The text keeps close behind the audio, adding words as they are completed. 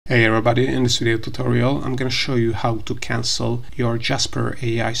Hey everybody, in this video tutorial I'm going to show you how to cancel your Jasper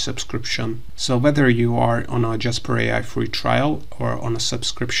AI subscription. So whether you are on a Jasper AI free trial or on a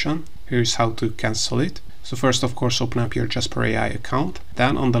subscription, here's how to cancel it. So first, of course, open up your Jasper AI account.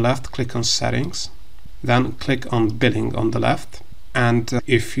 Then on the left, click on Settings. Then click on Billing on the left. And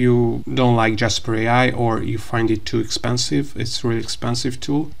if you don't like Jasper AI or you find it too expensive, it's a really expensive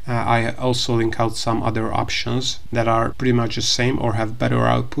tool, I also link out some other options that are pretty much the same or have better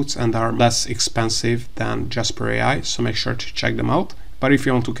outputs and are less expensive than Jasper AI, so make sure to check them out. But if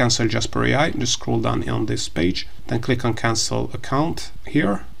you want to cancel Jasper AI, just scroll down on this page, then click on Cancel Account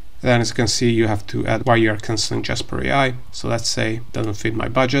here. Then as you can see, you have to add why you are canceling Jasper AI. So let's say doesn't fit my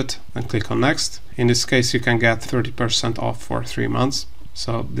budget, and click on Next. In this case, you can get 30% off for 3 months.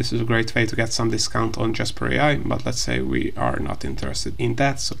 So this is a great way to get some discount on Jasper AI, but let's say we are not interested in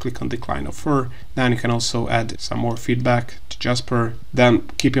that, so click on Decline Offer. Then you can also add some more feedback to Jasper. Then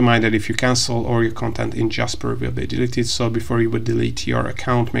keep in mind that if you cancel, all your content in Jasper will be deleted, so before you would delete your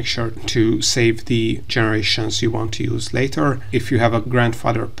account, make sure to save the generations you want to use later. If you have a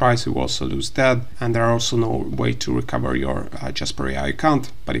grandfather price, you will also lose that, and there are also no way to recover your Jasper AI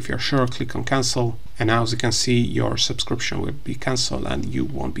account. But if you're sure, click on Cancel. And now, as you can see, your subscription will be cancelled and you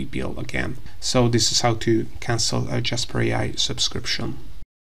won't be billed again. So this is how to cancel a Jasper AI subscription.